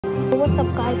What's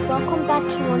up guys, welcome back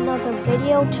to another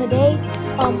video. Today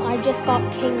I just got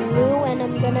King Lou and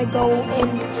I'm gonna go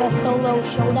into solo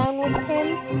showdown with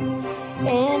him,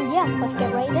 and yeah, let's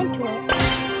get right into it.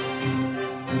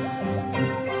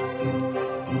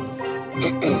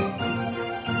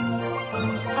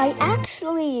 I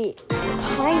actually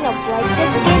kind of like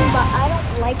this game, but I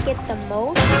don't like it the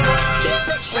most,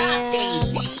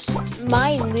 and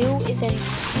my Lou isn't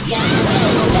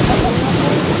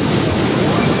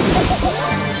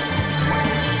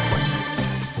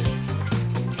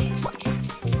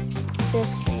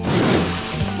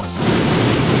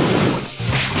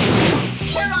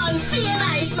You're on thin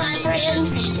ice, my friend.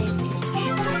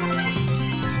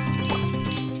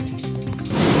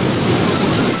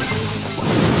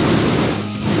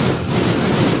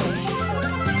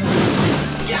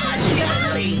 Gosh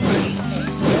golly!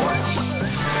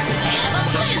 Have a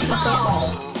bliss ball!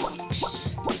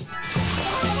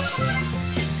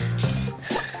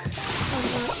 I'm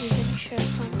not even sure if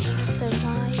I'm gonna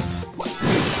survive.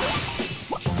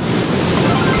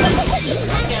 I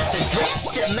got the drip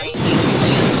to make you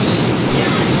swim.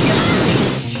 Gosh golly!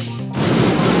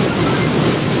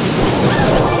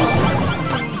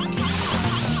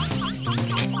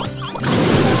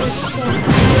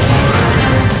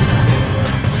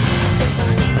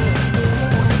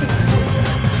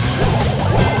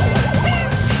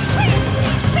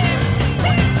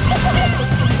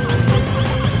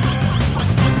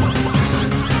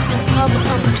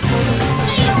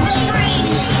 Feel the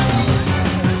breeze!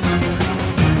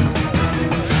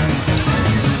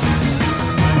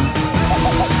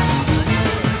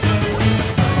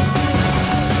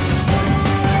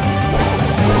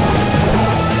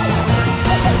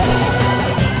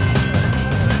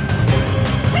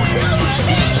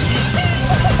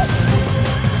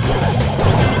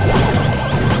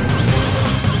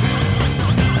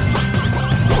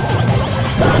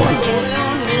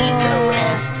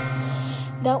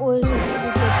 That was a really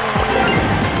good one.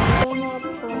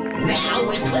 Now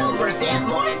with 12%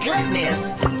 more goodness.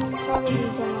 Probably the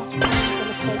last one I'm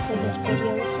gonna play for this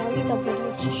video. Sorry, the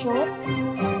video's too short.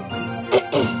 But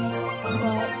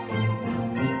yeah.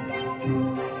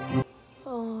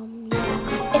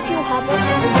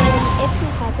 If you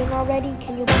haven't already,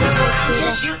 can you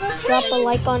please drop a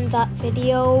like on that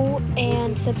video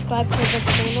and subscribe to the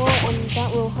channel, and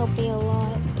that will help me a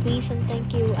lot. Please and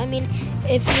thank you. I mean,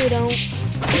 if you don't,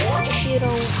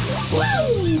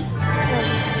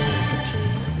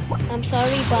 I'm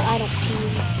sorry, but I don't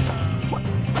cheat.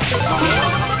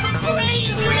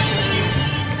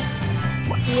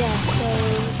 Yeah, so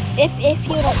if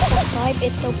you don't subscribe,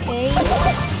 it's okay.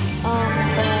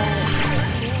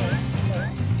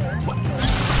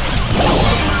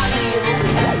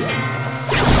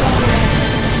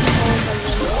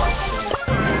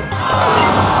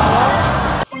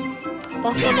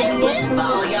 That's gonna be it for this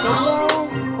video.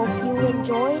 Hope you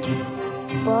enjoyed.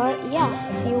 But yeah,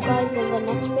 see you guys in the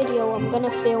next video. I'm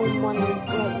gonna film one right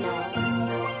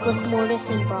now with Mortis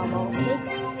and Bravo, okay?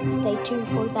 Stay tuned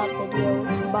for that video.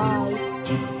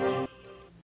 Bye.